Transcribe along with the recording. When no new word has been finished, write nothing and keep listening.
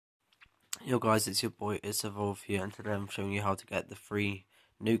Yo guys, it's your boy It's Evolve here, and today I'm showing you how to get the free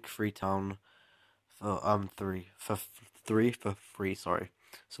Nuk3Town for three for free. Sorry.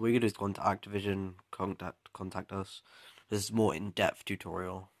 So what you're gonna do is go into Activision, contact us. There's more in-depth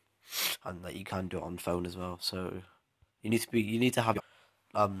tutorial, and that you can do it on phone as well. So you need to have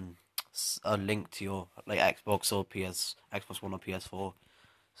um a link to your like Xbox or Xbox One or PS4.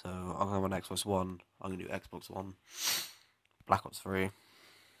 So I'm gonna have an Xbox One. I'm gonna do Xbox One, Black Ops 3,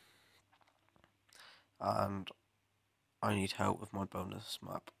 and I need help with my bonus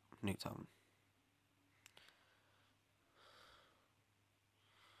map, Nuketown.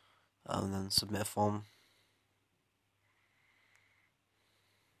 And then submit a form.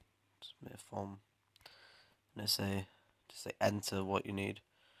 Submit a form. And just say enter what you need.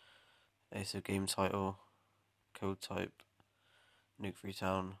 Okay, so game title, code type,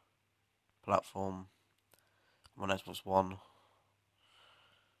 Nuk3Town, platform. I'm on Xbox One.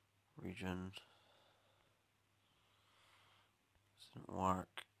 Region. Doesn't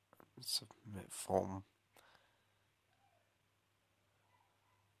work. Submit form.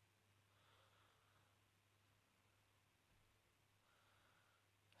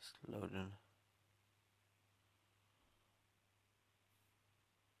 Just loading.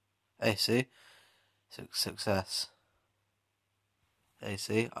 Hey, see? Success. Hey,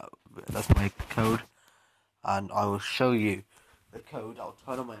 see? That's my code. And I will show you the code. I'll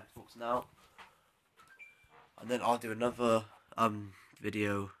turn on my Xbox now. And then I'll do another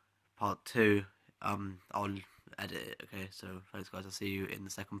video, part 2. I'll edit it, okay? So thanks guys, I'll see you in the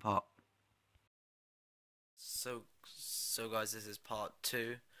second part. So guys, this is part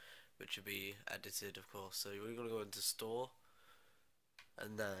 2, which will be edited, of course. So we're gonna go into store,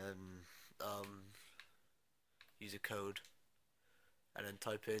 and then use a code, and then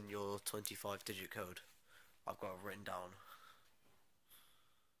type in your 25-digit code. I've got it written down.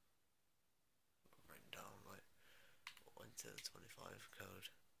 Right. Enter the 25 code.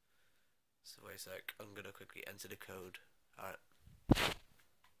 So wait a sec, I'm gonna quickly enter the code. Alright.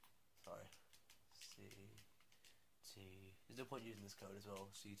 Sorry. CT. There's no point using this code as well.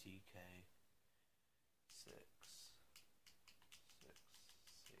 CTK 6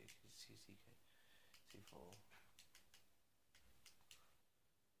 CTK C4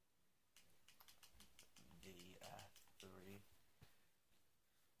 VF3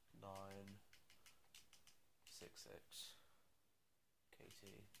 966 KT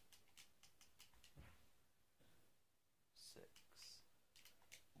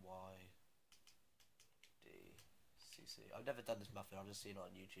 6YDCC. I've never done this method, I've just seen it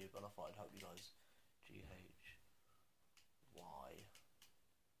on YouTube and I thought I'd help you guys. GHYK.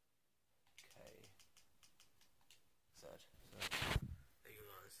 So, there you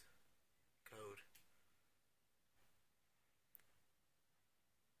guys. Code.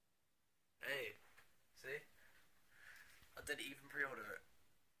 Hey, see? I didn't even pre-order it.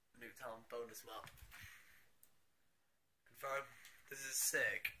 Nuketown bonus map. Confirm. This is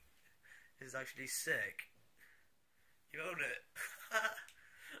sick. This is actually sick. You own it.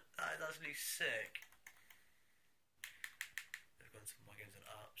 That is actually sick. I've gone to my games and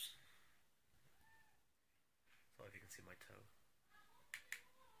apps. Sorry if you can see my toe.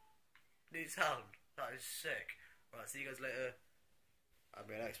 Nuketown. That is sick. Right, see you guys later. I'm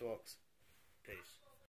on Xbox. Peace.